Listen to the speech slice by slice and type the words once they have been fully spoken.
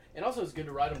And also, it's good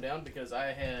to write them down because I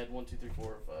had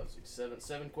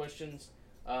 7 questions,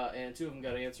 and 2 of them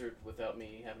got answered without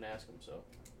me having to ask them. So,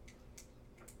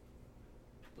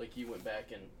 like, you went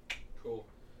back and cool,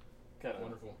 kind of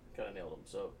wonderful, nailed them.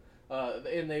 So,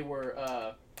 and they were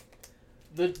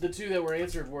the 2 that were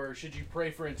answered were: should you pray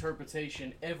for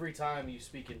interpretation every time you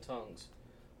speak in tongues,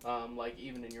 like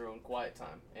even in your own quiet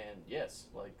time? And yes,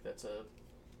 like that's a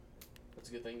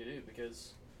good thing to do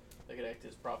because that could act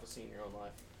as prophecy in your own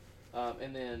life.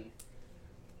 And then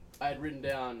I had written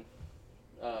down,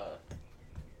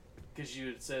 because you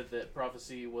had said that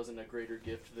prophecy wasn't a greater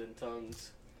gift than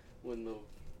tongues, when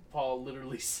Paul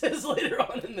literally says later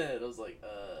on in that. I was like,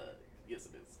 yes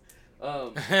it is.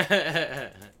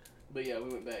 But yeah, we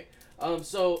went back.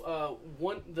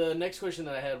 The next question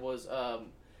that I had was,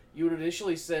 you had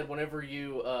initially said whenever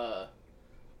you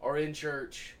are in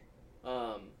church,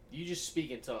 you just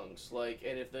speak in tongues, like,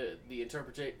 and if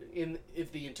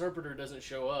the interpreter doesn't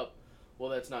show up, well,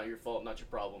 that's not your fault, not your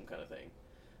problem, kind of thing.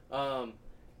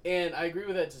 And I agree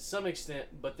with that to some extent,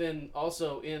 but then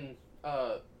also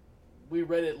we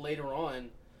read it later on,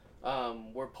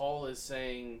 where Paul is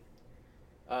saying,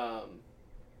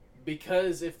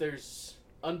 because if there's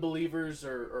unbelievers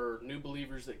or new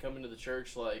believers that come into the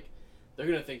church, like, they're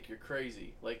gonna think you're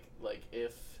crazy, like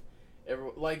if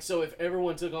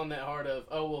everyone took on that heart of,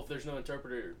 oh, well, if there's no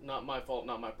interpreter, not my fault,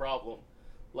 not my problem.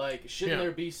 Like, shouldn't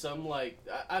there be some, like,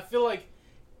 I feel like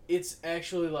it's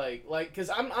actually like, because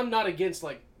I'm not against,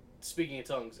 like, speaking in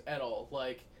tongues at all.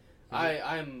 Like,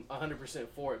 I'm 100%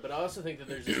 for it. But I also think that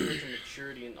there's a spiritual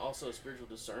maturity and also a spiritual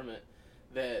discernment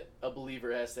that a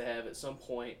believer has to have at some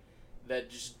point that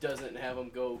just doesn't have them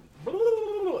go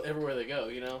everywhere they go,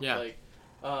 you know? Yeah. Like,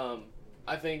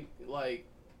 I think, I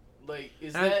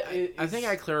think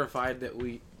I clarified that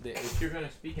if you're going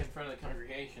to speak in front of the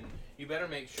congregation, you better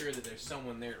make sure that there's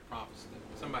someone there to prophesy,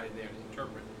 somebody there to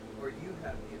interpret. Or you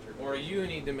have the interpretation. Or you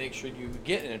need to make sure you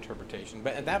get an interpretation.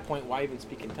 But at that point, why even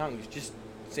speak in tongues? Just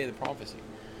say the prophecy.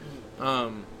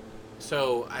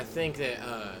 So I think that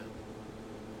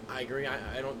I agree.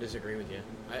 I don't disagree with you.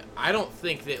 I don't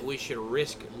think that we should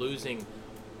risk losing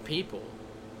people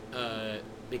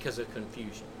because of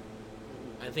confusion.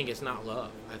 I think it's not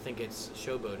love. I think it's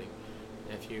showboating.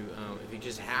 If you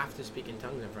just have to speak in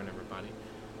tongues in front of everybody,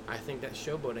 I think that's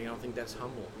showboating. I don't think that's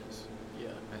humbleness. Yeah.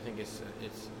 I think it's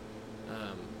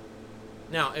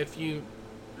now if you.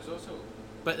 There's also.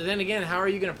 But then again, how are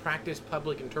you going to practice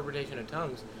public interpretation of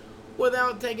tongues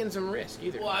without taking some risk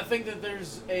either? Well, I think that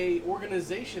there's a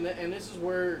organization, and this is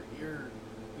where your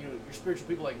spiritual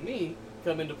people like me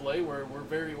come into play, where we're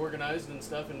very organized and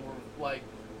stuff, and we're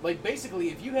like basically,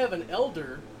 if you have an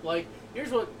elder, like,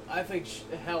 here's what I think,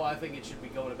 how I think it should be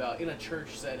going about in a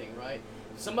church setting, right?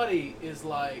 Somebody is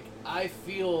like, I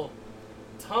feel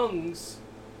tongues,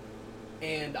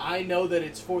 and I know that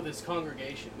it's for this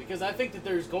congregation, because I think that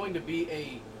there's going to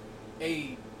be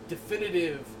a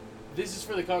definitive, this is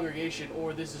for the congregation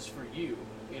or this is for you,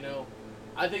 you know?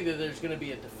 I think that there's going to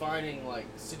be a defining, like,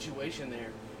 situation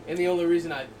there, and the only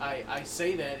reason I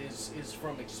say that is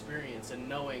from experience and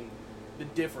knowing the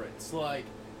difference. Like,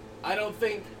 I don't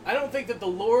think that the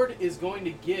Lord is going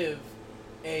to give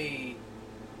a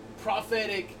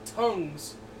prophetic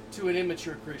tongues to an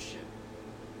immature Christian.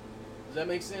 Does that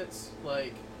make sense?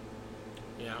 Like,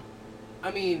 yeah.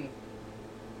 I mean,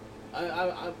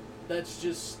 I that's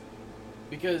just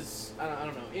because I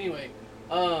don't know. Anyway,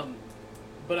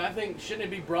 but I think, shouldn't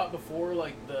it be brought before,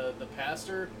 like, the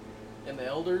pastor and the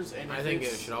elders? And I think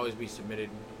it should always be submitted,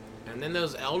 and then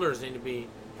those elders need to be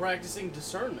practicing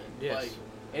discernment. Yes. Like,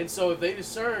 and so if they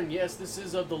discern, yes, this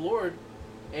is of the Lord,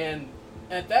 and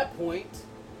at that point,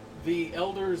 the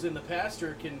elders and the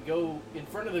pastor can go in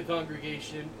front of the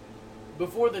congregation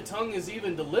before the tongue is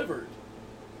even delivered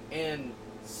and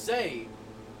say,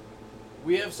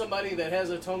 we have somebody that has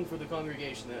a tongue for the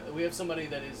congregation. We have somebody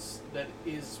that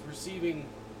is receiving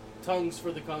tongues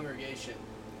for the congregation.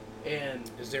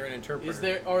 And is there an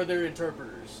interpreter? Are there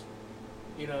interpreters?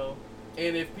 You know,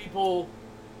 and if people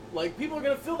are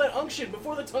gonna feel that unction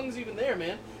before the tongue's even there,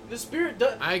 man. The Spirit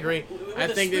does. I agree. I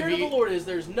think the Spirit of the Lord is,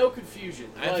 there's no confusion.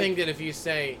 I think that if you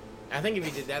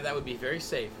did that, that would be very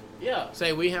safe. Yeah.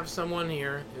 Say, we have someone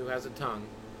here who has a tongue.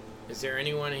 Is there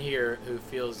anyone here who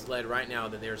feels led right now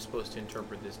that they're supposed to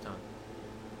interpret this tongue?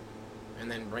 And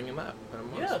then bring him up, put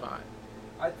him on the spot.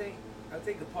 I think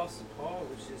Apostle Paul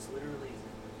was just literally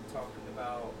talking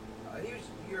about.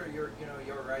 You're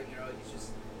right. You know, he's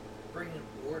just bringing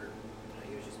order.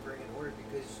 He was just bringing order,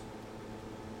 because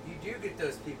you do get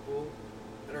those people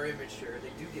that are immature.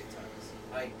 They do get tongues.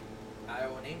 Like, I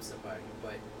will name somebody,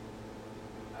 but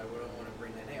I wouldn't want to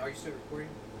bring that name. Are you still recording?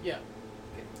 Yeah.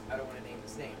 I don't want to name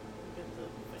his name.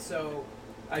 So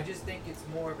I just think it's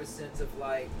more of a sense of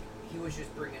like he was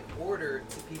just bringing order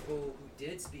to people who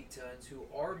did speak tongues who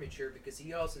are mature, because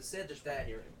he also said that I couldn't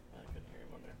hear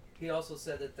him on there. he also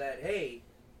said that hey,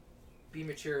 be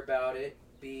mature about it,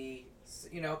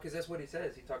 because that's what he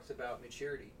says. He talks about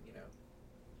maturity,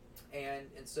 and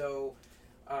so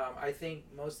I think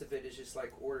most of it is just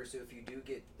like order. So if you do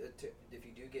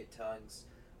get tongues,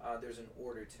 there's an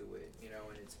order to it,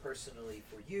 and it's personally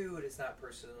for you, and it's not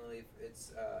personally.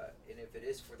 And if it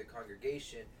is for the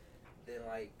congregation, then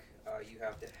you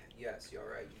have to. Yes, you're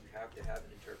right. You have to have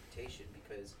an interpretation,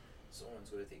 because someone's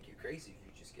going to think you're crazy if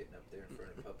you're just getting up there in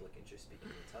front of public and just speaking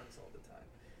in tongues all the time.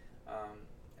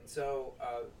 And so,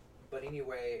 but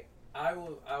anyway, I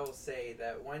will say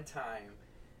that one time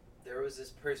there was this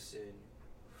person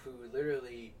who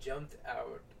literally jumped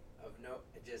out of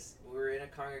we were in a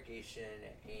congregation,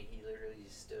 and he literally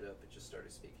just stood up and just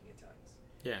started speaking in tongues.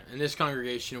 Yeah, and this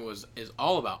congregation is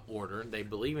all about order. They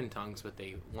believe in tongues, but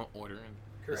they want order. And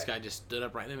Correct. This guy just stood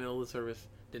up right in the middle of the service,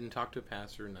 didn't talk to a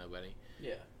pastor, nobody.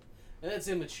 Yeah. And that's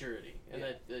immaturity, and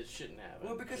that shouldn't happen.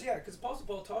 Well, because Apostle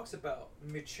Paul talks about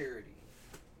maturity,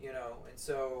 and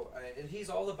so, and he's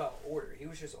all about order. He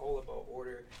was just all about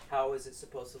order. How is it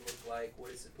supposed to look like?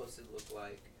 What is it supposed to look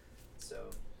like?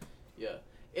 So. Yeah.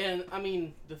 And, I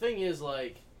mean, the thing is,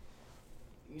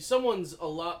 someone's a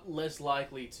lot less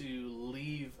likely to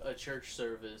leave a church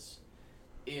service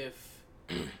if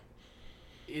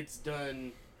it's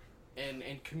done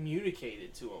and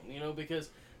communicated to them, because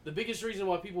the biggest reason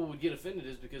why people would get offended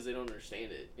is because they don't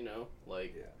understand it,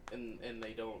 and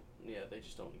they don't, they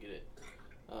just don't get it.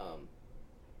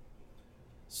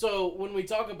 So when we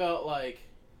talk about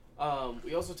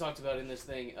we also talked about in this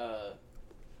thing,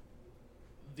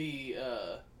 the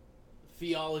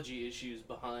theology issues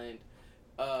behind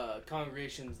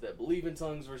congregations that believe in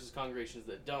tongues versus congregations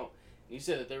that don't. And you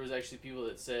said that there was actually people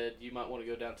that said you might want to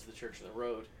go down to the church in the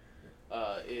road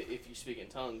if you speak in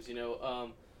tongues,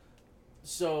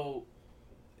 So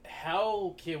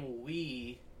how can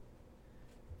we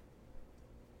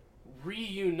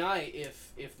reunite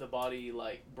if the body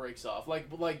breaks off? Like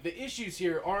the issues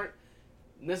here aren't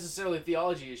necessarily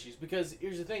theology issues, because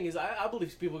here's the thing is I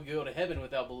believe people can go to heaven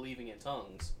without believing in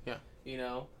tongues. Yeah.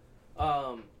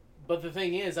 But the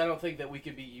thing is, I don't think that we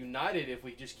could be united if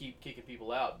we just keep kicking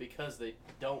people out because they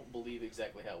don't believe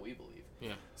exactly how we believe.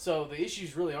 Yeah. So the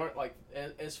issues really aren't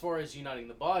as far as uniting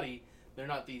the body, they're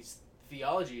not these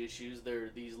theology issues, they're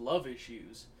these love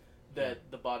issues that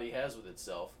the body has with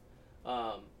itself.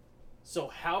 So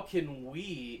how can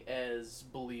we as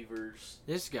believers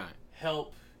This guy.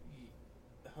 help?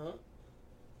 Huh?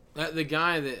 The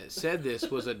guy that said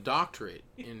this was a doctorate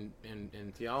in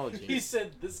theology. He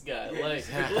said this guy, like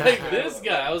this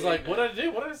guy. I was like, what did I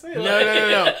do? What did I say?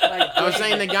 No. I was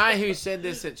saying the guy who said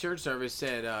this at church service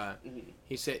said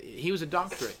he said he was a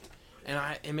doctorate, and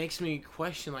it makes me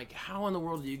question how in the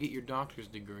world do you get your doctor's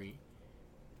degree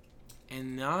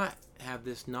and not have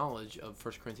this knowledge of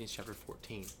 1 Corinthians chapter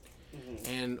 14? Mm-hmm.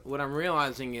 And what I'm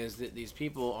realizing is that these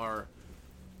people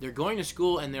they're going to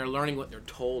school and they're learning what they're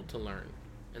told to learn.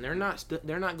 And they're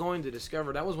not going to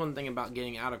discover. That was one thing about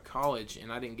getting out of college,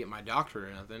 and I didn't get my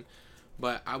doctorate or nothing,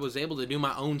 but I was able to do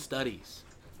my own studies,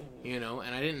 and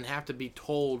I didn't have to be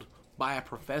told by a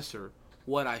professor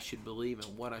what I should believe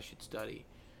and what I should study.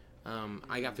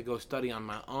 I got to go study on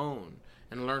my own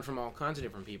and learn from all kinds of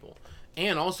different people.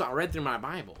 And also, I read through my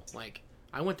Bible.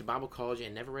 I went to Bible college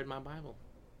and never read my Bible.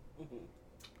 Mm-hmm.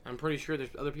 I'm pretty sure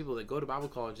there's other people that go to Bible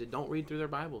college that don't read through their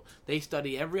Bible. They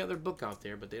study every other book out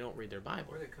there, but they don't read their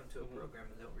Bible. Or they come to a program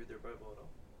and don't read their Bible at all.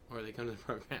 Or they come to the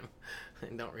program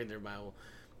and don't read their Bible.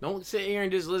 Don't sit here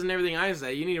and just listen to everything I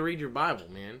say. You need to read your Bible,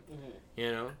 man.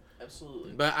 Mm-hmm.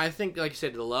 Absolutely. But I think, like you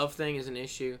said, the love thing is an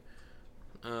issue.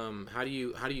 Are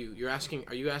you asking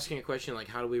a question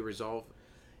how do we resolve?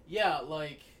 Yeah,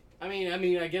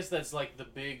 I guess that's the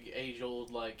big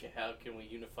age-old how can we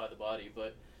unify the body,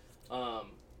 but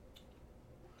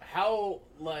how,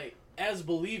 as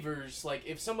believers,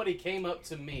 if somebody came up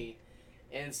to me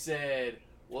and said,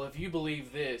 well, if you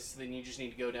believe this, then you just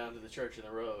need to go down to the church in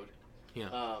the road.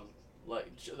 Yeah. Or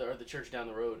the church down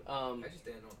the road. I just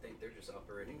don't think they're just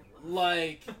operating in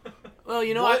love. Well,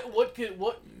 you know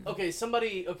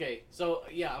so,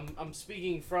 yeah, I'm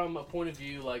speaking from a point of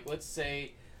view, let's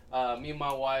say me and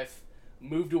my wife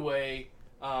moved away,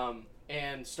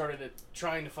 and started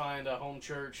trying to find a home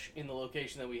church in the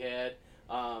location that we had.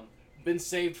 Been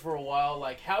saved for a while.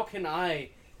 How can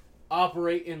I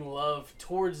operate in love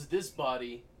towards this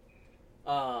body,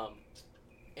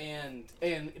 and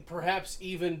perhaps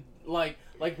even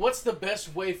what's the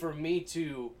best way for me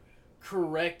to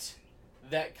correct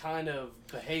that kind of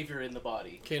behavior in the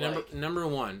body. Okay, Like, number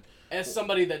one. as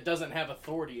somebody that doesn't have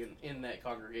authority in that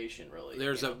congregation, really.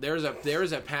 There's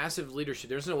a passive leadership.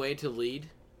 There's no way to lead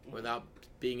without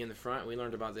being in the front. We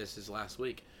learned about this last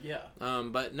week. Yeah.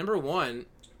 But number one,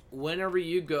 whenever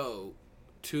you go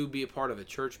to be a part of a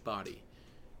church body,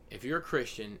 if you're a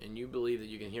Christian and you believe that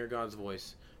you can hear God's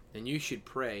voice, then you should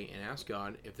pray and ask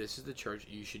God if this is the church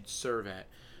you should serve at.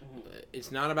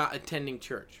 It's not about attending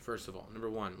church, first of all. Number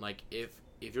one, like if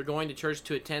you're going to church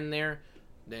to attend there,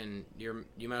 then you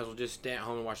might as well just stay at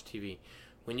home and watch TV.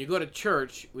 When you go to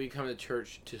church, we come to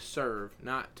church to serve,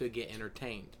 not to get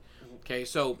entertained. Okay,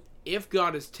 so if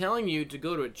God is telling you to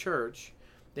go to a church,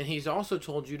 then He's also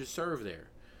told you to serve there.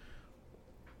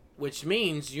 Which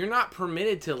means you're not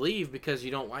permitted to leave because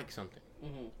you don't like something.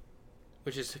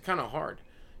 Which is kind of hard.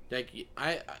 Like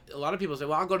a lot of people say,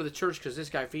 well, I'll go to the church because this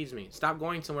guy feeds me. Stop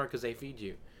going somewhere because they feed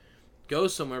you. Go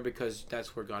somewhere because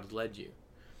that's where God led you.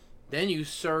 Then you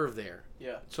serve there.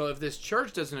 Yeah. So if this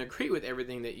church doesn't agree with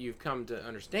everything that you've come to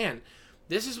understand,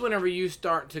 this is whenever you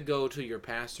start to go to your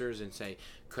pastors and say,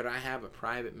 could I have a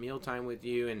private mealtime with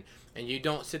you? And you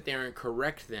don't sit there and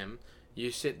correct them.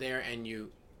 You sit there and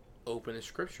you open the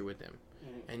scripture with them.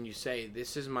 And you say,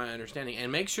 this is my understanding.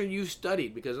 And make sure you've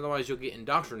studied, because otherwise you'll get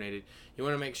indoctrinated. You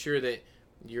want to make sure that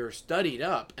you're studied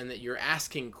up and that you're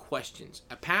asking questions.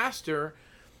 A pastor,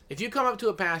 if you come up to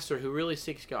a pastor who really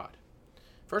seeks God,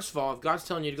 first of all, if God's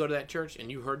telling you to go to that church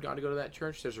and you heard God to go to that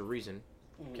church, there's a reason.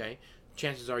 Okay?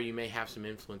 Chances are you may have some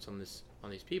influence on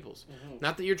these peoples.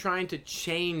 Not that you're trying to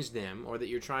change them or that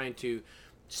you're trying to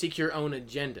seek your own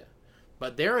agenda.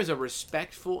 But there is a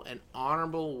respectful and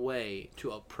honorable way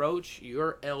to approach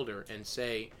your elder and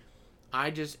say, I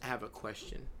just have a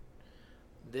question.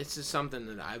 This is something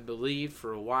that I've believed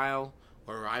for a while,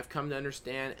 or I've come to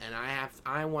understand, and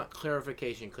I want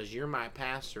clarification because you're my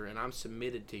pastor and I'm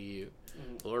submitted to you.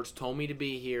 The Lord's told me to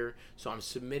be here, so I'm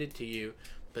submitted to you.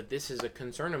 But this is a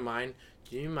concern of mine.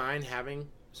 Do you mind having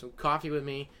some coffee with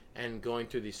me and going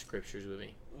through these scriptures with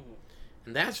me?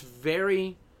 And that's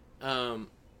very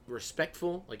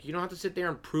respectful. Like, you don't have to sit there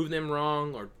and prove them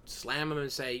wrong or slam them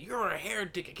and say, you're a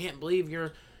heretic, I can't believe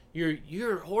you're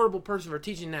a horrible person for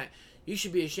teaching that. You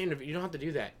should be ashamed of it. You don't have to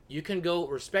do that. You can go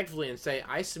respectfully and say,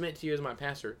 I submit to you as my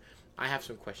pastor. I have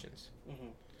some questions.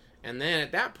 And then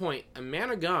at that point, a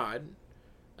man of God,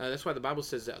 that's why the Bible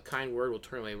says that a kind word will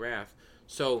turn away wrath.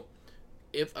 So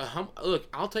if look,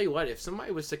 I'll tell you what, if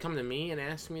somebody was to come to me and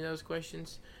ask me those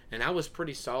questions and I was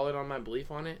pretty solid on my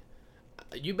belief on it,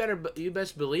 you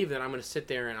best believe that I'm going to sit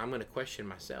there and I'm going to question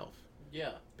myself.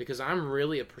 Yeah. Because I'm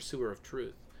really a pursuer of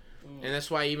truth. And that's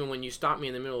why even when you stopped me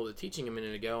in the middle of the teaching a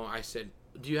minute ago, I said,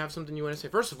 do you have something you want to say?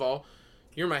 First of all,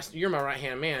 you're my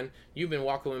right-hand man. You've been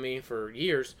walking with me for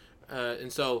years.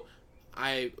 And so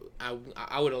I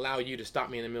would allow you to stop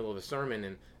me in the middle of a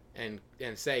sermon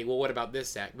and say, well, what about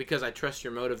this, Zach? Because I trust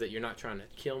your motive that you're not trying to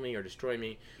kill me or destroy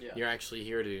me. Yeah. You're actually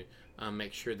here to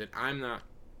make sure that I'm not...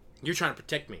 You're trying to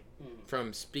protect me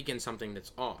from speaking something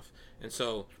that's off. And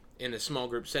so in a small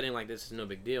group setting like this is no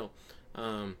big deal.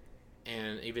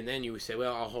 And even then you would say,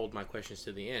 well, I'll hold my questions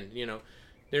to the end. You know,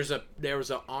 there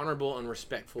was an honorable and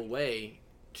respectful way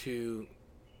to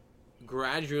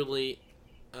gradually,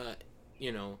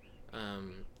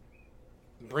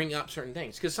 bring up certain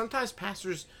things. Because sometimes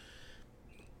pastors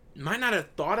might not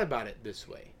have thought about it this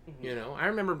way. You know, I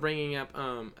remember bringing up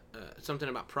something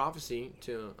about prophecy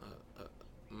to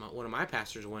one of my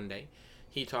pastors one day.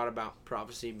 He taught about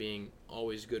prophecy being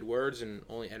always good words and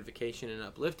only edification and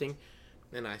uplifting.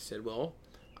 And I said, well,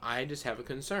 I just have a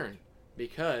concern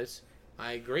because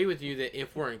I agree with you that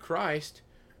if we're in Christ,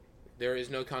 there is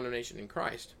no condemnation in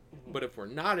Christ. But if we're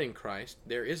not in Christ,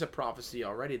 there is a prophecy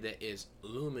already that is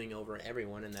looming over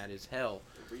everyone, and that is hell.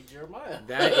 Read Jeremiah.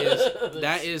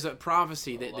 That is a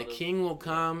prophecy that the king will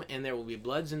come and there will be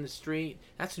bloods in the street.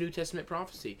 That's New Testament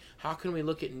prophecy. How can we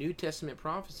look at New Testament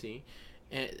prophecy,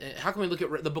 and how can we look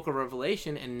at the book of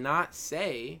Revelation and not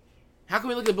say, how can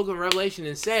we look at the book of Revelation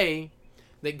and say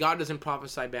that God doesn't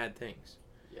prophesy bad things?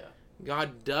 Yeah.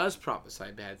 God does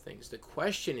prophesy bad things. The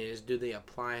question is, do they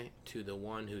apply to the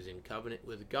one who's in covenant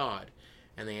with God?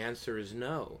 And the answer is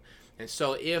no. And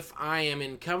so if I am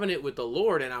in covenant with the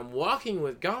Lord and I'm walking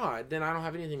with God, then I don't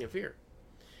have anything to fear.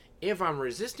 If I'm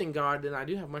resisting God, then I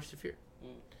do have much to fear.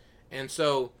 And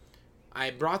so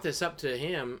I brought this up to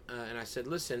him, and I said,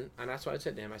 listen, and that's what I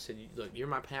said to him. I said, look, you're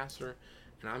my pastor,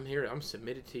 and I'm here, I'm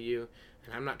submitted to you,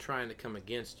 and I'm not trying to come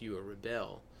against you or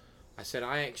rebel. I said,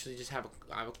 I actually just have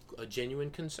a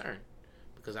genuine concern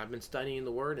because I've been studying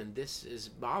the Word, and this is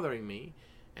bothering me,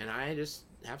 and I just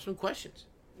have some questions.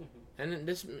 And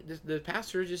the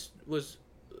pastor just was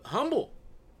humble.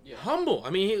 Yeah. Humble.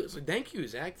 I mean, he was like, thank you,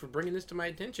 Zach, for bringing this to my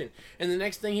attention. And the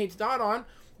next thing he thought on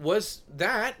was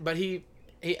that, but he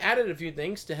added a few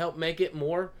things to help make it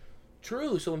more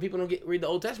true. So when people don't read the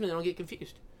Old Testament, they don't get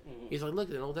confused. Mm-hmm. He's like, look,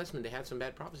 in the Old Testament, they had some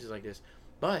bad prophecies like this.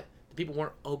 But the people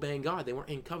weren't obeying God. They weren't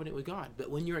in covenant with God. But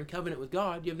when you're in covenant with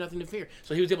God, you have nothing to fear.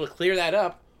 So he was able to clear that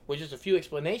up with just a few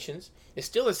explanations. It's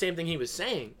still the same thing he was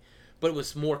saying, but it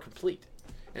was more complete.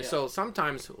 And so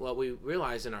sometimes what we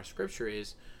realize in our scripture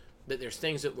is that there's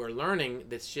things that we're learning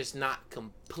that's just not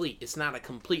complete. It's not a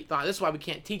complete thought. That's why we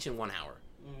can't teach in 1 hour.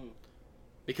 Mm-hmm.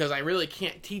 Because I really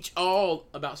can't teach all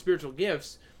about spiritual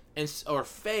gifts or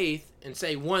faith and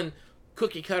say one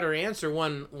cookie cutter answer,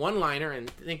 one liner, and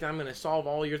think I'm going to solve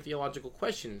all your theological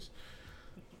questions.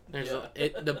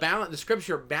 The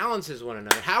scripture balances one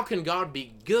another. How can God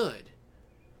be good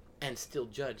and still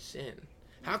judge sin?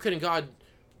 How can God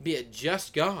be a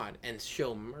just God and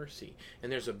show mercy?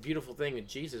 And there's a beautiful thing with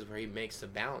Jesus where he makes the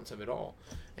balance of it all.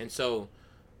 And so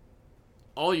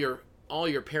all your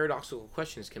paradoxical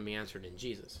questions can be answered in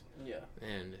Jesus. Yeah.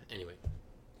 And anyway,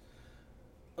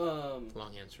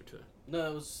 long answer to it.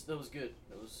 No, that was good.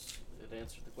 It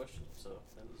answered the question, so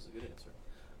that was a good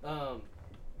answer.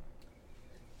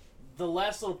 The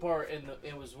last little part, and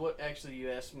it was what actually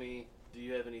you asked me. Do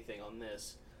you have anything on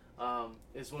this?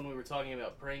 Is when we were talking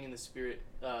about praying in the Spirit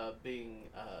being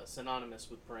synonymous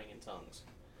with praying in tongues.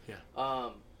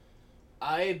 Yeah.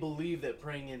 I believe that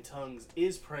praying in tongues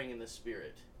is praying in the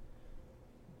Spirit.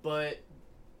 But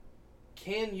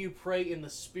can you pray in the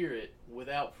Spirit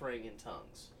without praying in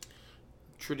tongues?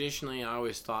 Traditionally, I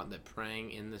always thought that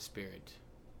praying in the Spirit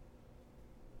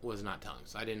was not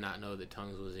tongues. I did not know that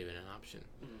tongues was even an option.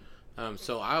 Mm-hmm.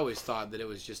 So I always thought that it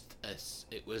was just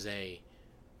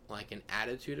like an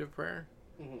attitude of prayer.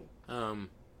 Mm-hmm.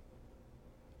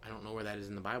 I don't know where that is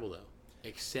in the Bible though,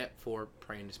 except for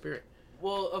praying in the Spirit.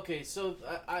 Well, okay, so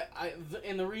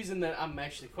and the reason that I'm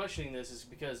actually questioning this is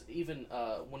because even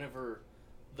whenever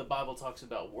the Bible talks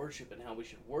about worship and how we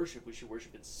should worship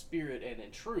in spirit and in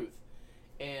truth.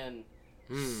 And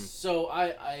so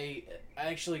I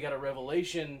actually got a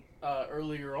revelation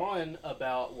earlier on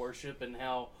about worship and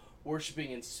how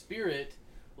worshiping in spirit,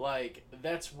 like,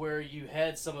 that's where you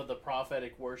had some of the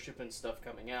prophetic worship and stuff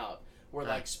coming out, where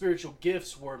like spiritual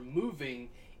gifts were moving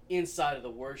inside of the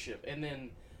worship. And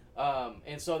then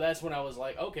and so that's when I was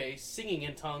like, okay, singing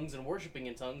in tongues and worshiping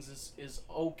in tongues is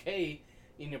okay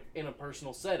in a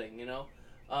personal setting, you know.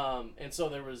 And so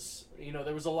there was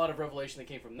a lot of revelation that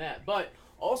came from that. But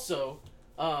also,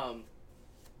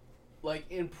 like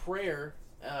in prayer,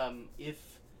 if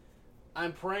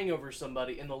I'm praying over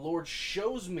somebody and the Lord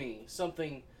shows me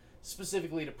something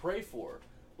specifically to pray for,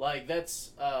 like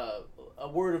that's a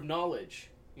word of knowledge,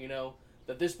 you know,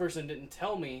 that this person didn't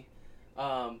tell me,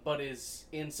 but is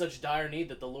in such dire need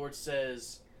that the Lord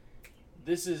says,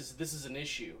 this is an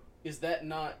issue. Is that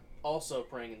not also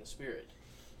praying in the Spirit?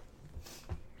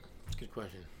 Good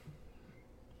question.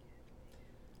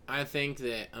 I think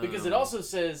that because it also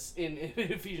says in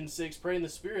Ephesians 6, pray in the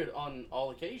Spirit on all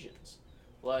occasions,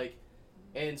 like,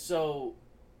 and so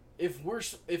if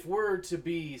we're to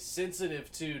be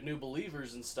sensitive to new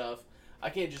believers and stuff, I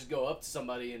can't just go up to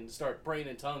somebody and start praying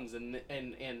in tongues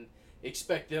and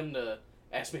expect them to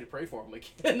ask me to pray for them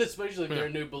again, especially if they're a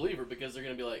new believer, because they're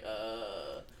gonna be like,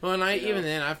 Well, and even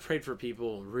then, I've prayed for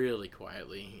people really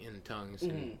quietly in tongues,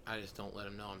 and I just don't let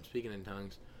them know I'm speaking in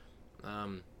tongues.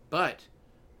 But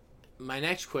my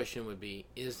next question would be: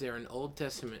 is there an Old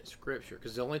Testament scripture?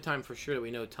 Because the only time for sure that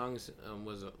we know tongues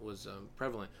was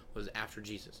prevalent was after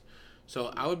Jesus.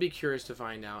 So I would be curious to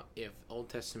find out if Old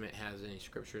Testament has any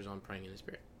scriptures on praying in the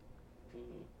Spirit.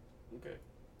 Mm-hmm. Okay.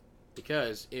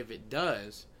 Because if it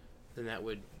does, then that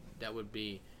would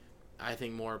be, I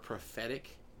think, more a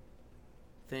prophetic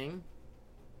thing.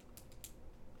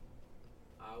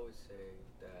 I would say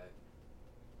that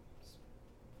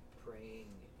praying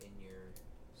in your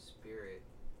spirit,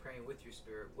 praying with your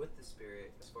spirit, with the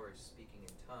Spirit, as far as speaking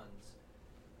in tongues,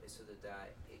 is so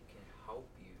that it can help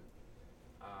you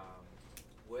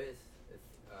with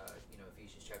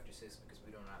Ephesians chapter 6, because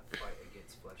we do not fight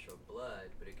against flesh or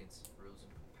blood, but against rules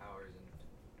and powers and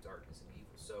darkness and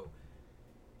evil. So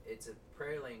it's a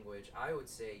prayer language. I would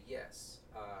say yes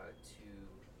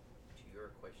to your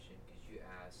question, because you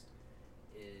asked,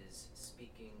 is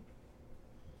speaking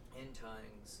in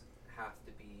tongues have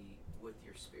to be with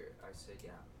your spirit? I said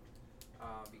yeah,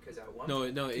 because at one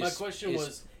my question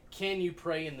was, can you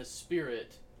pray in the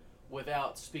Spirit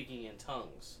without speaking in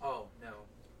tongues? Oh no,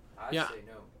 I'd say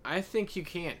no. I think you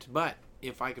can't, but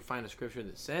if I could find a scripture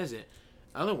that says it,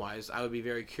 otherwise I would be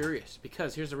very curious,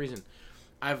 because here's the reason.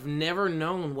 I've never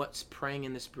known what praying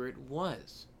in the Spirit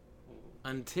was.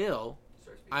 until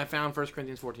Start speaking. I found 1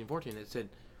 Corinthians 14:14. It said,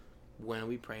 when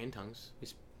we pray in tongues,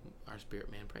 our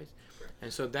spirit man prays. Correct.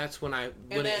 And so that's when it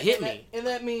And hit me. and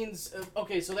that means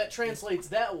okay, so that translates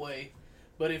that way.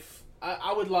 But if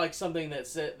I would like something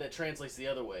that translates the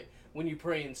other way. When you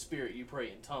pray in spirit, you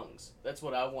pray in tongues. That's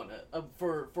what I want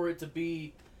for it to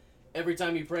be. Every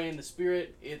time you pray in the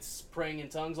spirit, it's praying in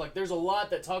tongues. Like there's a lot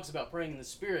that talks about praying in the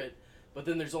spirit, but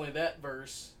then there's only that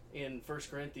verse in 1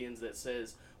 Corinthians that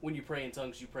says when you pray in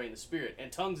tongues, you pray in the spirit.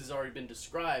 And tongues has already been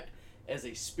described as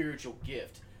a spiritual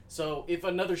gift. So if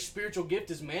another spiritual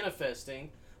gift is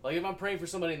manifesting, like if I'm praying for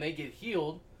somebody and they get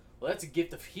healed, well, that's a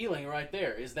gift of healing right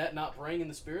there. Is that not praying in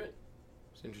the spirit?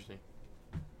 It's interesting.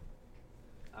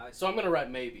 So I'm gonna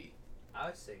write maybe. I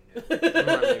would say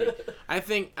no. I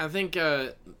think.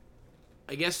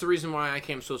 I guess the reason why I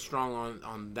came so strong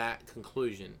on that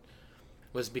conclusion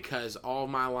was because all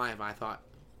my life I thought,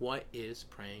 what is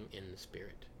praying in the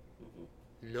spirit?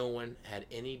 Mm-hmm. No one had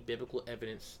any biblical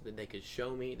evidence that they could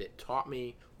show me that taught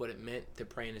me what it meant to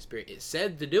pray in the spirit. It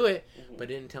said to do it, but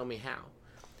it didn't tell me how.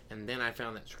 And then I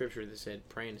found that scripture that said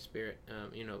pray in the spirit.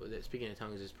 That speaking in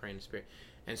tongues is praying in the spirit.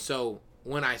 And so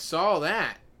when I saw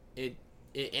that, it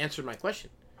answered my question.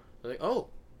 I was like, oh,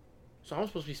 so I'm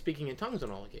supposed to be speaking in tongues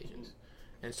on all occasions.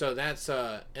 Mm-hmm. And so that's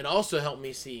it also helped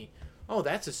me see, oh,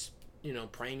 that's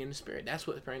praying in the spirit. That's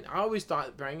what praying. I always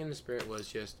thought praying in the spirit was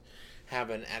just have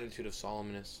an attitude of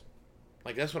solemnness.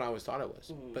 Like that's what I always thought it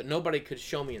was. Mm-hmm. But nobody could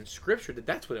show me in scripture that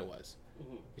that's what it was.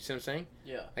 Mm-hmm. You see what I'm saying?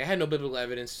 Yeah. I had no biblical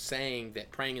evidence saying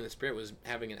that praying in the spirit was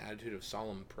having an attitude of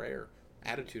solemn prayer.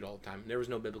 Attitude all the time. There was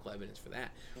no biblical evidence for that.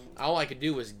 All I could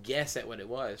do was guess at what it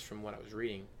was from what I was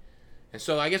reading. And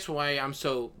so I guess why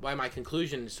my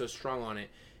conclusion is so strong on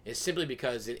it is simply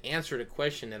because it answered a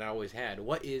question that I always had.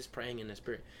 What is praying in the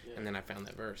spirit? Yeah. And then I found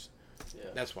that verse.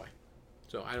 Yeah. That's why.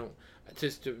 So I don't,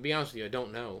 just to be honest with you, I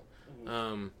don't know.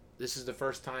 Mm-hmm. This is the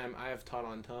first time I have taught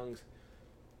on tongues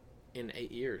in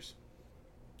 8 years.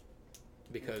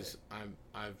 Because okay.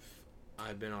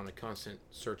 I've been on a constant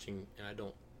searching and I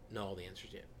don't know all the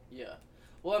answers yet. Yeah.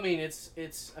 Well, I mean, it's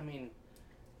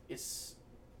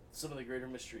some of the greater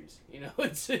mysteries.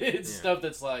 It's stuff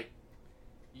that's like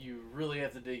you really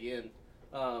have to dig in.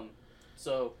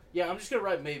 So yeah, I'm just gonna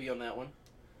write maybe on that one.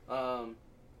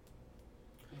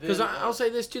 Because I'll say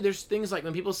this too. There's things like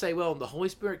when people say, "Well, the Holy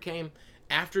Spirit came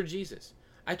after Jesus."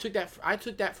 I took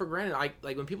that for granted.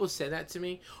 Like when people say that to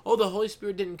me, "Oh, the Holy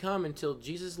Spirit didn't come until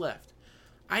Jesus left."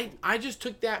 I just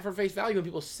took that for face value when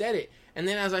people said it. And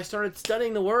then as I started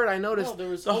studying the Word, I noticed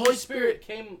the Holy Spirit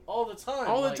came all the time.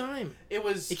 All the time.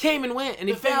 He came and went, and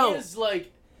he fell. The thing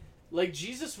is, like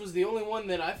Jesus was the only one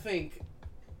that I think,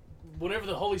 whenever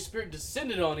the Holy Spirit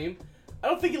descended on him, I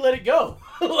don't think he let it go.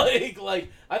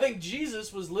 I think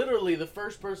Jesus was literally the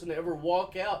first person to ever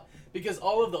walk out, because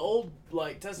all of the Old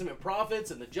Testament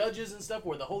prophets and the judges and stuff,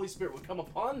 where the Holy Spirit would come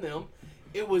upon them,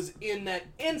 it was in that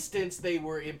instance they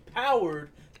were empowered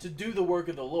to do the work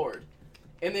of the Lord.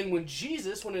 And then when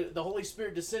the Holy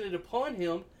Spirit descended upon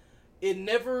him, it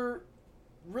never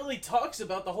really talks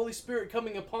about the Holy Spirit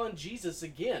coming upon Jesus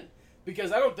again.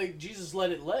 Because I don't think Jesus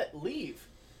let it leave.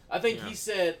 I think he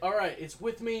said, all right, it's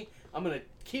with me. I'm going to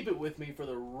keep it with me for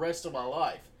the rest of my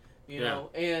life. You know?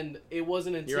 And it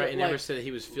wasn't until... You're right. It never said that he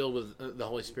was filled with the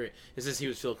Holy Spirit. It says he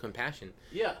was filled with compassion.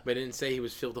 Yeah. But it didn't say he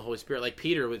was filled with the Holy Spirit. Like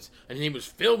Peter was, and he was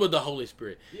filled with the Holy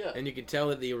Spirit. Yeah. And you could tell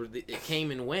that it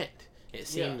came and went. It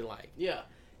seemed like. Yeah.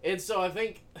 And so I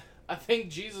think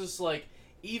Jesus,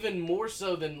 even more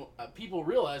so than people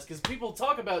realize, because people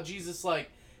talk about Jesus,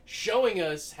 showing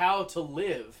us how to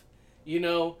live,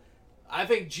 I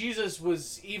think Jesus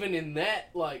was even in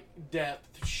that,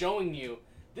 depth, showing you,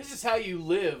 this is how you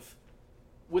live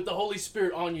with the Holy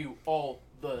Spirit on you all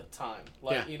the time.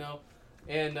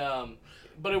 And,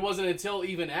 but it wasn't until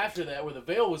even after that, where the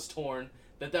veil was torn,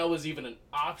 that was even an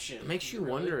option. It makes you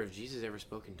wonder if Jesus ever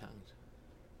spoke in tongues.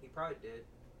 He probably did.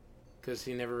 Because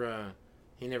he never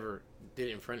did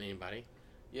it in front of anybody.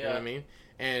 Yeah. You know what I mean?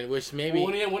 And which maybe...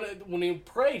 Well, when he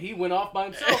prayed, he went off by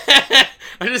himself.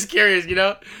 I'm just curious,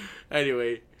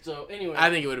 Anyway. So, anyway. I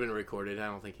think it would have been recorded. I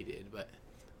don't think he did, but...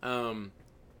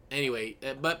 Anyway,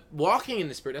 but walking in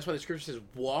the Spirit, that's why the Scripture says,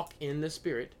 walk in the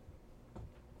Spirit.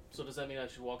 So does that mean I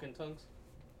should walk in tongues?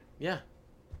 Yeah.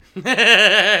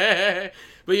 But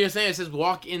you're saying it says,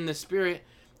 walk in the Spirit,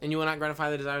 and you will not gratify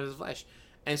the desires of the flesh.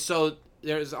 And so...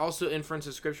 There's also inference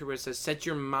of Scripture where it says, set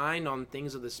your mind on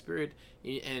things of the Spirit,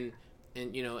 and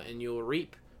you'll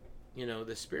reap,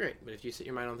 the Spirit. But if you set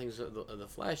your mind on things of the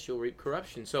flesh, you'll reap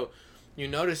corruption. So you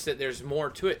notice that there's more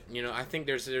to it. I think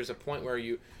there's a point where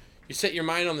you set your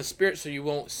mind on the Spirit so you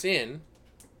won't sin,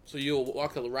 So you'll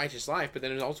walk a righteous life, but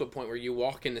then there's also a point where you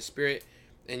walk in the Spirit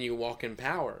and you walk in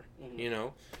power, you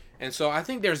know? And so I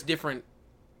think there's different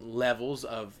levels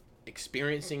of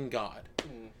experiencing God.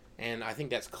 And I think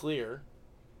that's clear,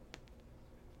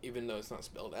 even though it's not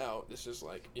spelled out. It's just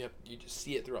like, you just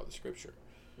see it throughout the Scripture.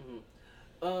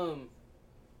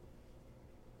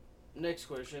 Next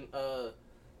question.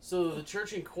 So the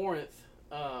church in Corinth,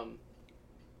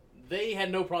 they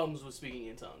had no problems with speaking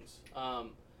in tongues.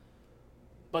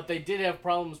 But they did have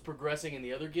problems progressing in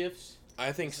the other gifts.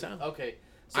 I think so. Okay.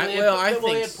 So I they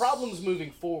think had problems moving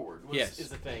forward. Is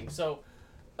the thing. So,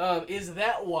 is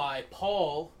that why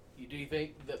Paul? Do you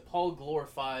think that Paul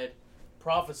glorified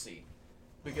prophecy,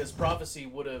 because prophecy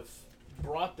would have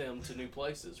brought them to new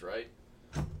places, right?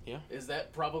 Yeah. Is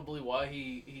that probably why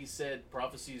he said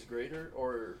prophecy is greater,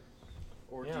 or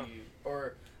Yeah.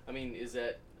 is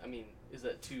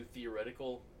that too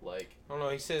theoretical? Like, I don't know.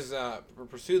 He says,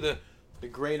 pursue the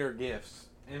greater gifts.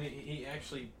 And he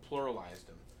actually pluralized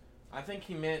them. I think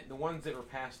he meant the ones that were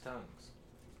past tongues.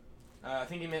 I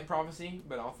think he meant prophecy,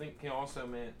 but I think he also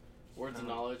meant... words of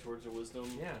knowledge, words of wisdom.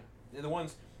 Yeah. The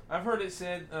ones... I've heard it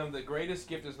said, the greatest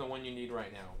gift is the one you need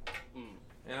right now.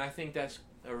 And I think that's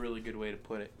a really good way to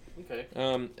put it. Okay.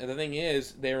 And the thing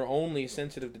is, they were only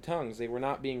sensitive to tongues. They were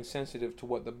not being sensitive to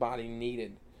what the body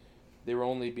needed. They were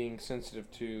only being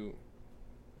sensitive to...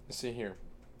 Let's see here.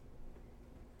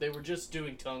 They were just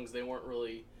doing tongues. They weren't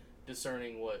really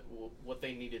discerning what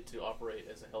they needed to operate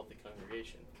as a healthy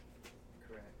congregation.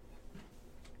 Correct.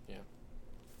 Yeah.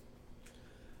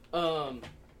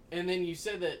 And then you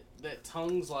said that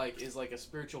tongues is like a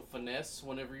spiritual finesse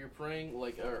whenever you're praying,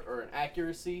 like or an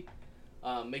accuracy,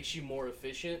 makes you more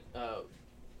efficient.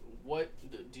 What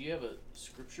do you have a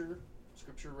scripture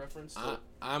reference to?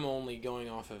 I'm only going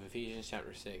off of Ephesians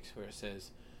chapter 6, where it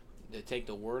says to take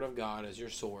the word of God as your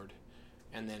sword,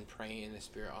 and then pray in the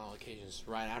Spirit on all occasions.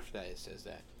 Right after that, it says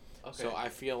that. Okay. So I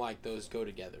feel like those go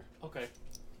together. Okay.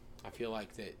 I feel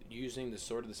like that using the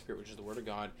sword of the Spirit, which is the Word of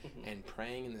God, and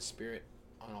praying in the Spirit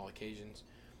on all occasions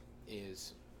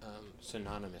is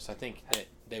synonymous. I think that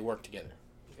they work together.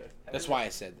 Okay. That's why I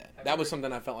said that. That was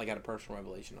something I felt like I had a personal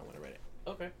revelation on when I read it.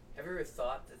 Okay. Have you ever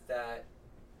thought that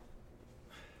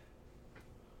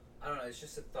I don't know, it's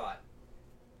just a thought.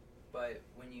 But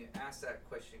when you ask that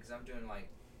question, because I'm doing like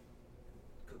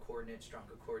strong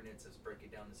coordinates, let's break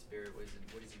it down the Spirit. What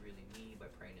does he really mean by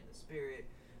praying in the Spirit?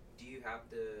 Do you have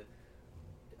to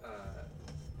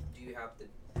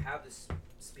have this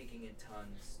speaking in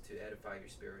tongues to edify your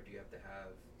spirit? Do you have to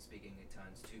have speaking in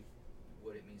tongues to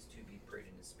what it means to be prayed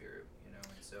in the Spirit? You know,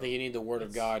 and so I think you need the Word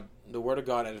of God. The Word of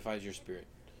God edifies your spirit.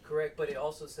 Correct, but it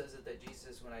also says that Jesus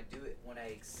says, when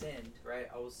I ascend, right,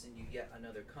 I will send you yet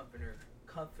another comforter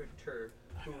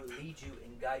who will lead you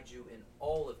and guide you in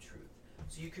all of truth.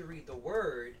 So you can read the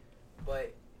Word,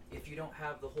 but if you don't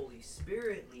have the Holy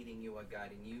Spirit leading you and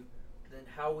guiding you, then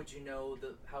how would you know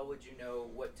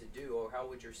what to do, or how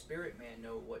would your spirit man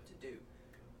know what to do?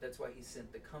 That's why he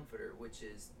sent the Comforter, which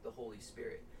is the Holy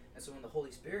Spirit. And so when the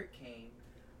Holy Spirit came,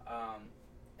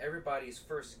 everybody's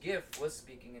first gift was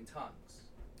speaking in tongues.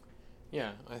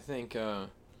 Yeah, I think.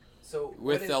 So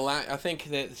I think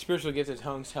that the spiritual gift of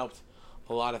tongues helped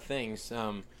a lot of things.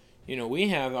 We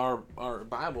have our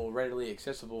Bible readily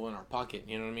accessible in our pocket.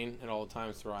 You know what I mean, at all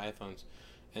times through our iPhones,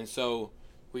 and so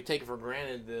we take for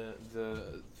granted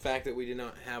the fact that we did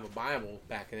not have a Bible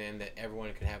back then that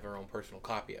everyone could have their own personal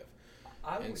copy of.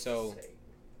 I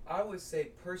would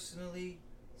say personally,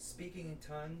 speaking in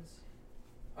tongues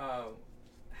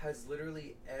has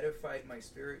literally edified my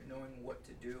spirit, knowing what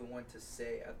to do and what to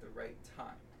say at the right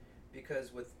time.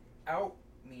 Because without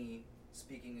me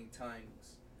speaking in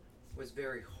tongues was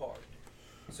very hard.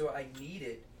 So I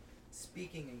needed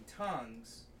speaking in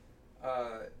tongues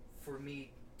for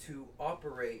me to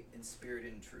operate in spirit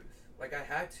and truth. Like I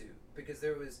had to, because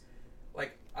there was,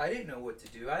 like, I didn't know what to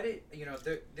do.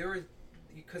 There was,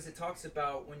 because it talks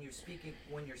about when you're speaking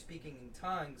in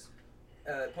tongues,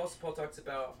 Apostle Paul talks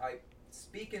about, I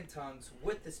speak in tongues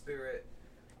with the Spirit,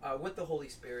 with the Holy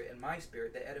Spirit and my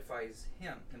spirit that edifies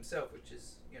himself, which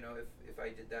is, if I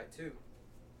did that too,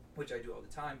 which I do all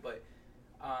the time, but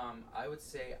I would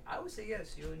say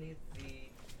yes, you would need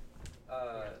the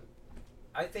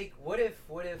I think what if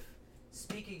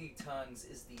speaking in tongues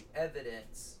is the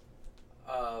evidence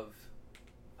of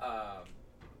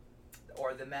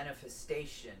or the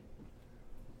manifestation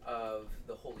of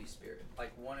the Holy Spirit,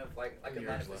 like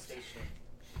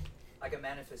a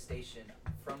manifestation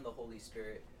from the Holy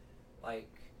Spirit. Like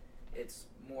it's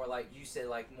more like you said,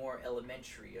 like more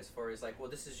elementary as far as like, well,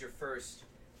 this is your first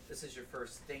this is your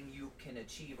first thing you can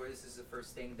achieve, or this is the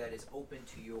first thing that is open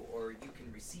to you, or you can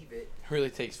receive it. It really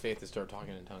takes faith to start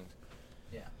talking in tongues.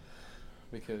 Yeah.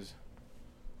 Because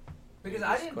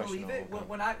I didn't believe it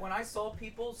when I saw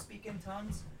people speak in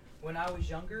tongues when I was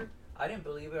younger. I didn't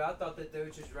believe it. I thought that they were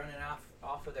just running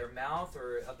off of their mouth,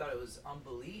 or I thought it was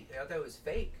unbelief. I thought it was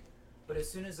fake. But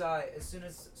as soon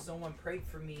as someone prayed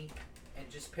for me and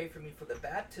just prayed for me for the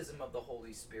baptism of the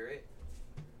Holy Spirit,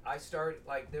 I started,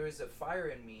 like, there was a fire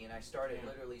in me, and I started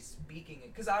literally speaking,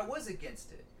 because I was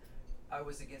against it. I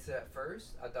was against it at first.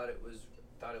 I thought it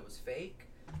was fake.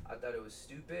 I thought it was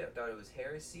stupid. I thought it was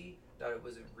heresy. I thought it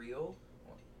wasn't real.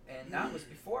 And that was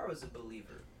before I was a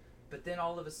believer. But then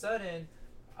all of a sudden,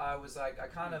 I was like, I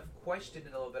kind of questioned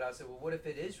it a little bit. I said, well, what if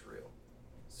it is real?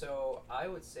 So I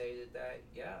would say that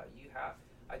yeah, you have.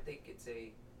 I think it's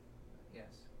a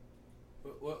yes.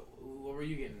 What were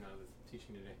you getting out of the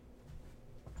teaching today?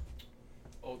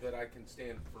 Oh, that I can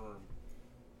stand firm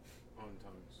on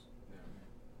tongues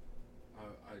now.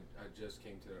 I just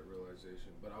came to that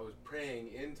realization. But I was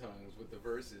praying in tongues with the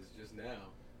verses just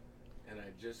now, and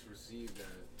I just received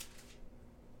that.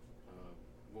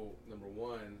 Well, number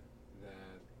one,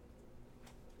 that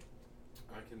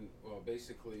I can, well,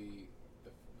 basically,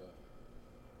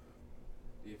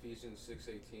 the Ephesians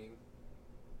 6:18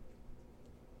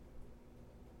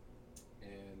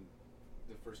 and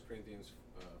the 1 Corinthians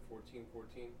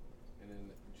 14:14, and then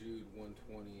Jude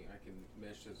 1:20, I can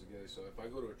mesh those together. So if I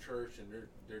go to a church and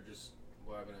they're just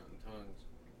blabbing out in tongues,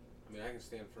 I mean, I can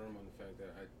stand firm on the fact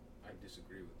that I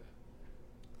disagree with that.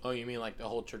 Oh, you mean like the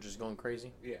whole church is going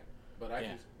crazy? Yeah, but I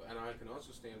can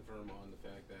also stand firm on the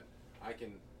fact that I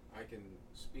can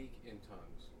speak in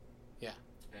tongues. Yeah.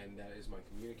 And that is my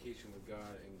communication with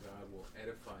God, and God will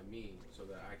edify me so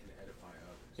that I can edify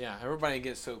others. Yeah, everybody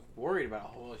gets so worried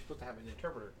about, oh, well, you're supposed to have an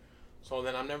interpreter. So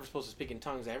then I'm never supposed to speak in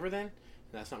tongues ever then? And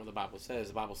that's not what the Bible says.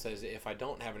 The Bible says that if I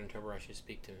don't have an interpreter, I should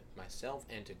speak to myself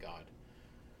and to God.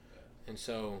 Yeah. And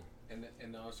so...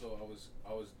 And also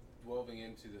I was delving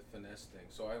into the finesse thing.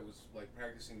 So I was like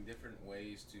practicing different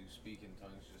ways to speak in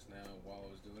tongues just now while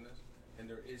I was doing this. And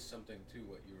there is something to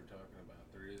what you were talking about.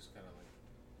 There is kind of like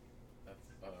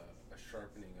a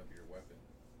sharpening of your weapon.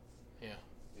 Yeah.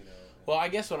 You know. Well, I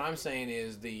guess what I'm saying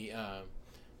is the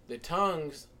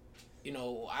tongues. You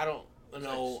know, I don't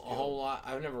know a whole lot.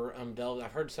 I've never delved.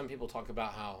 I've heard some people talk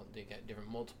about how they got different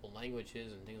multiple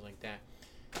languages and things like that,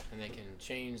 and they can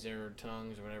change their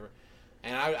tongues or whatever.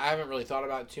 And I haven't really thought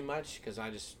about it too much because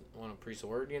I just want to preach the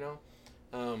word, you know.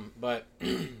 But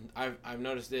I've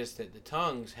noticed this, that the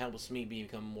tongues helps me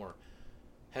become more.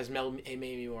 Has made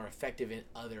me more effective in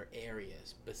other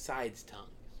areas besides tongues.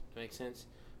 Does that make sense?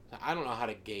 I don't know how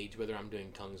to gauge whether I'm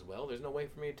doing tongues well. There's no way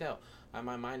for me to tell.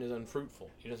 My mind is unfruitful.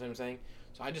 You know what I'm saying?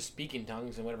 So I just speak in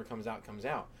tongues, and whatever comes out, comes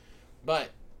out.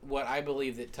 But what I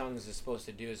believe that tongues is supposed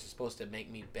to do is it's supposed to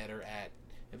make me better at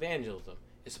evangelism.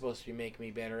 It's supposed to make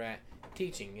me better at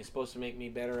teaching. It's supposed to make me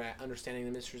better at understanding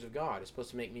the mysteries of God. It's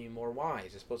supposed to make me more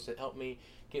wise. It's supposed to help me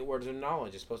get words of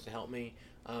knowledge. It's supposed to help me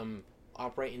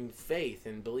operate in faith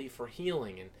and believe for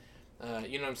healing, and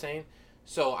you know what I'm saying.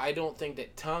 So I don't think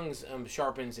that tongues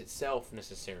sharpens itself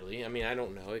necessarily. I mean, I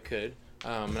don't know. It could.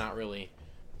 Not really.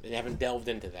 I haven't delved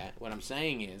into that. What I'm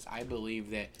saying is I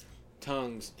believe that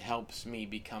tongues helps me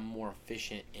become more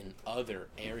efficient in other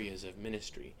areas of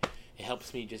ministry. It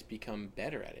helps me just become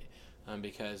better at it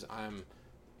because I'm,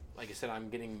 like I said, I'm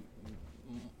getting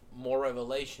more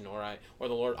revelation, or the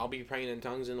Lord, I'll be praying in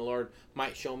tongues, and the Lord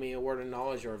might show me a word of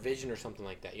knowledge or a vision or something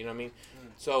like that. You know what I mean?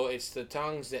 So it's the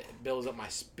tongues that builds up my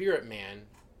spirit, man,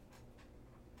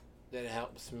 that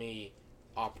helps me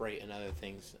operate in other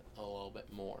things a little bit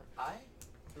more. I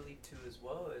believe too as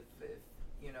well.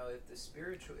 If the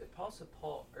spiritual, if Apostle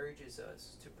Paul urges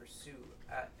us to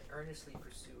earnestly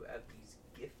pursue at these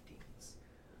giftings,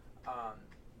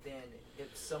 then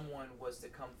if someone was to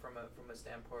come from a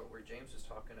standpoint where James was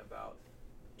talking about,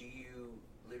 do you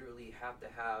literally have to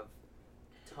have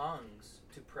tongues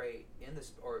to pray in the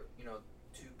or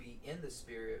to be in the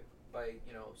Spirit by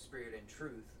Spirit and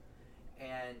truth,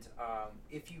 and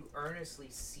if you earnestly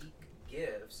seek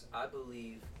gifts, I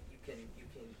believe you can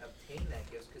obtain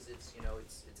that gift because it's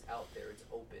out there, it's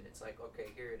open, it's like, okay,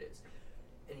 here it is.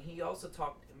 And he also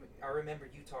talked. I remember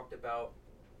you talked about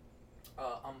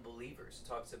unbelievers. It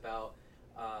talks about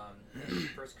in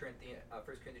 1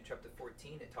 Corinthians chapter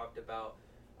 14. It talked about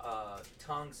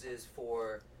tongues is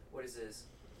for, what is this,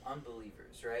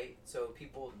 unbelievers, right? So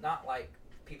people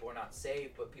are not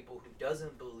saved, but people who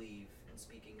doesn't believe in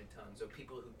speaking in tongues, or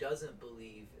people who doesn't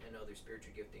believe in other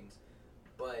spiritual giftings.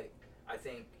 But I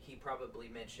think he probably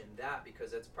mentioned that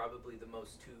because that's probably the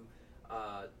most two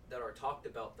that are talked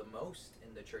about the most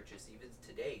in the churches, even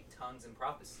today, tongues and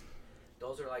prophecy.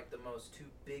 Those are like the most two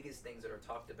biggest things that are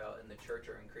talked about in the church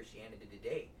or in Christianity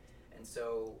today. And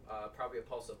so probably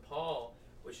Apostle Paul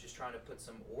was just trying to put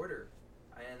some order,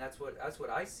 and that's what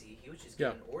I see. He was just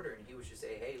giving order, and he was just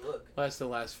saying, "Hey, look." Well, that's the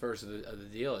last verse of the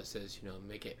deal. It says,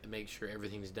 make sure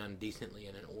everything's done decently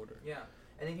and in order. Yeah,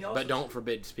 and then he also. But don't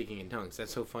forbid speaking in tongues.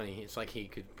 That's so funny. It's like he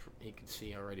could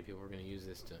see already people were going to use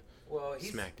this to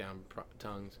smack down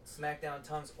tongues. Smack down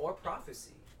tongues or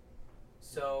prophecy.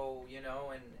 So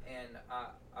and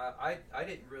I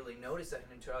didn't really notice that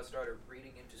until I started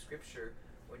reading into Scripture.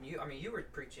 When you were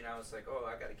preaching, I was like, oh,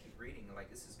 I got to keep reading. Like,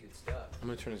 this is good stuff. I'm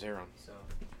gonna turn his hair on. So.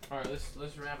 All right,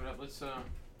 let's wrap it up. Let's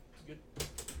It's good.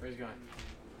 Praise God.